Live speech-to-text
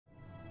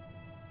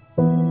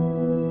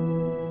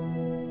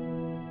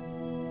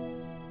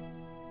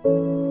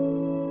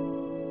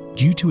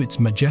Due to its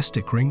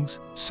majestic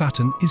rings,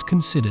 Saturn is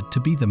considered to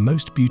be the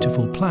most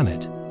beautiful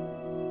planet.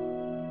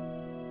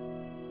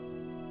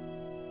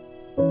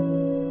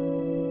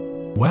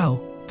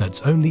 Well,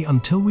 that's only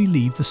until we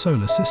leave the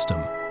solar system.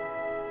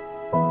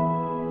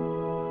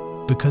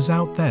 Because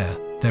out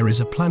there is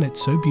a planet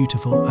so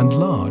beautiful and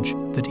large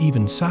that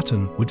even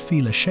Saturn would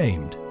feel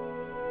ashamed.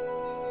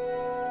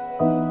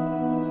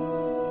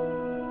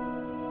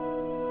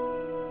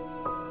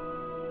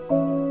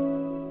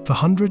 For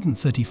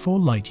 134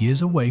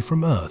 light-years away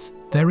from Earth,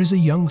 there is a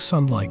young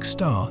Sun-like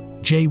star,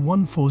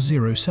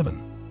 J1407.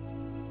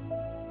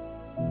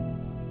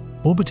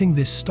 Orbiting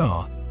this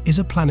star is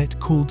a planet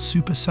called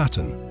Super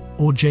Saturn,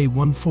 or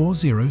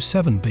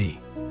J1407b.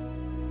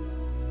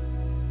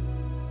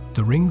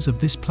 The rings of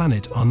this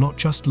planet are not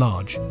just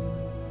large,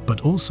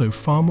 but also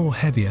far more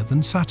heavier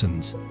than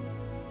Saturn's.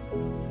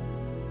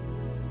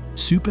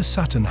 Super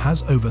Saturn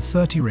has over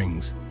 30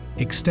 rings,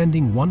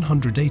 extending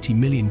 180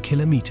 million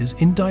kilometers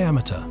in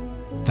diameter.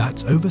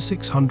 That's over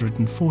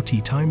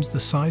 640 times the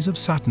size of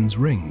Saturn's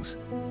rings,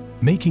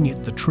 making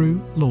it the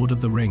true Lord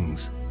of the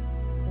Rings.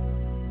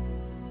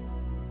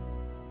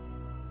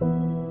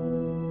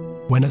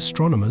 When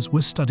astronomers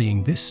were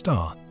studying this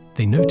star,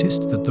 they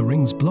noticed that the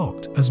rings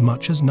blocked as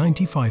much as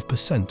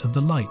 95% of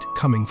the light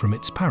coming from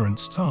its parent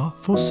star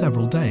for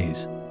several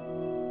days.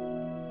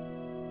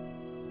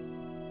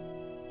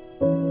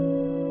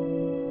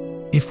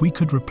 If we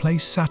could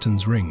replace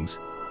Saturn's rings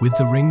with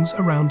the rings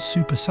around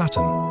Super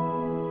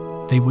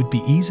Saturn, they would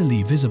be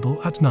easily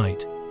visible at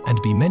night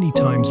and be many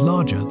times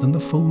larger than the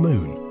full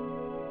moon.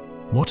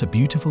 What a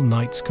beautiful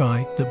night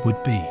sky that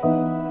would be!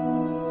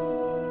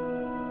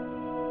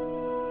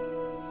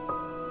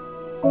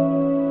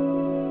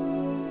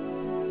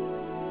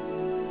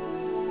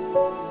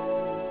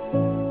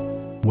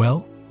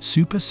 Well,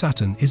 Super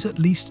Saturn is at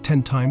least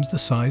 10 times the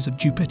size of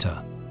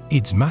Jupiter.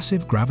 Its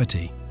massive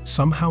gravity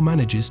somehow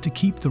manages to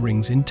keep the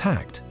rings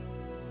intact.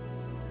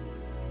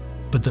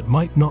 But that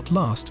might not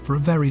last for a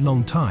very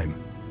long time.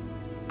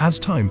 As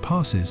time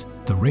passes,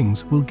 the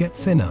rings will get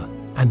thinner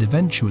and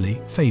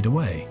eventually fade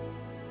away.